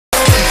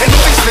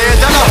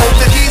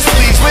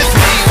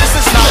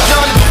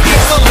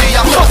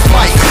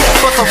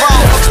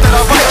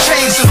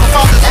change is the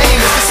Father's aim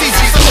is to see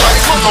Jesus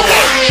Christ on the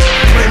way.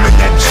 Claiming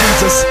that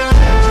Jesus,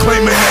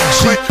 claiming that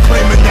Jesus,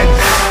 claiming that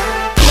Jesus,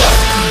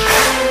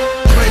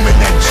 claiming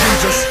that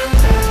Jesus,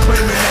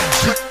 claiming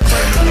that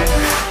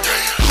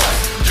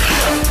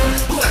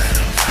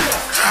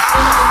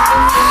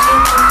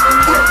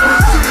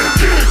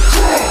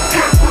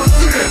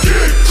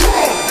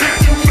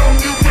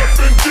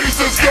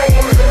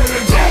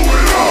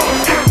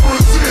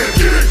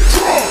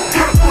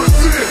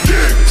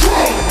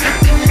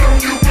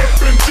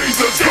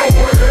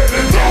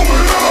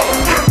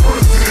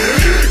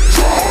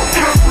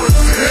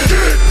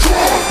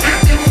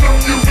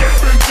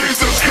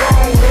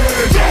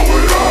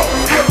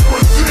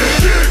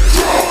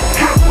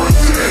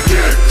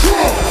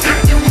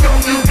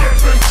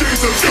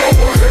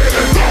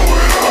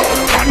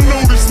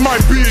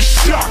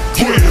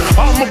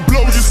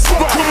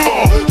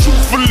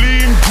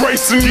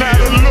and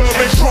out of love,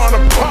 they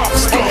tryna pop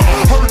star.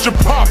 Heard your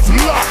pop's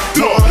locked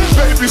up,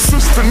 baby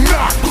sister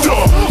knocked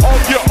up.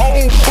 All your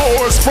old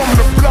boys from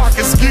the block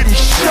is getting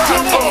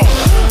shot up.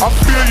 I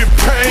feel your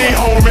pain,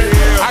 homie,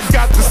 I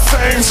got the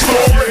same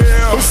story.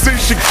 But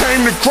since you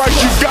came to Christ,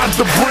 you got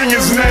to bring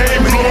his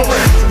name,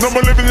 glory. No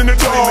more living in the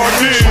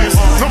darkness,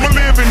 no more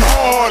living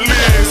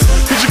heartless.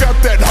 Cause you got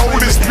that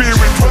Holy Spirit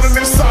running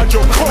inside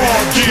your car,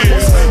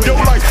 kids. Your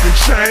life's been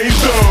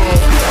changed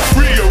up,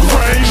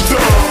 rearranged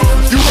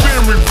up. You've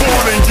been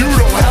reborn and you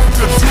don't have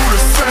to do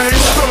the same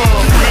stuff.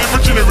 You live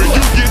regenerate,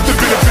 you get the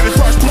benefit of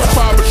Christ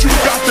crucified, but you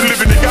got to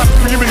live in it, got to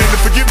preeminent, and the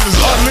forgiveness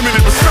is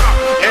unlimited, but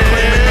stop.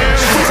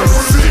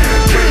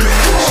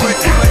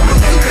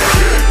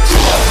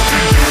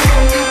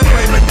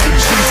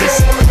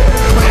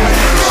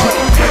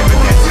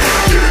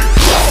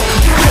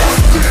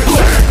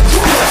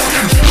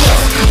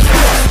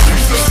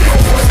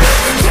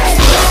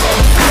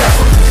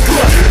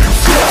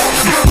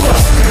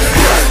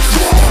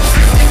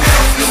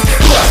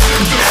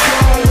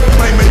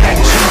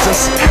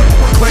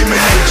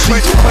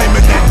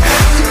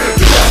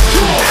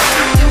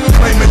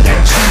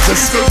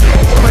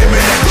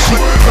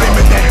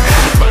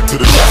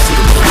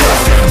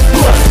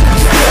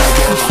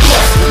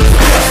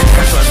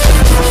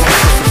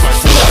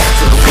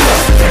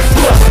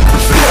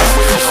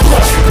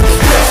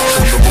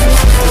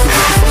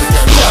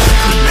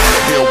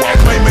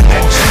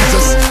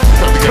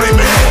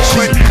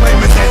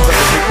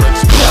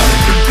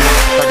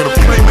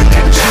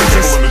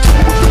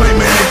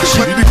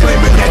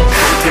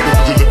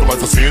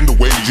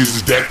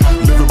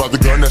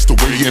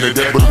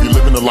 But if you're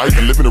living the life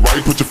and living it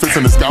right, put your fists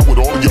in the sky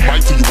with all of your might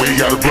till you way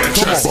out of breath.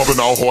 Chest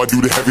bumping all hard due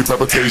to heavy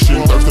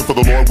fabrication, thirsting for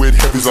the Lord with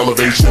heavy's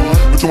elevation.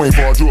 But you ain't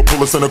far, you a pull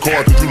us in a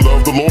car, cause you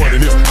love the Lord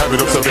and his habit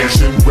of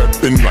salvation.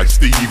 Reppin' like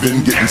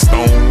Stephen, getting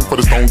stoned for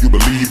the stone you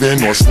believe in,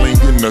 or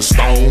slinging a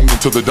stone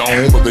into the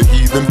dome of the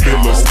heathen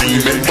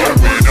Philistine. Get crunk,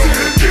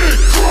 represent,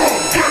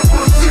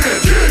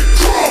 get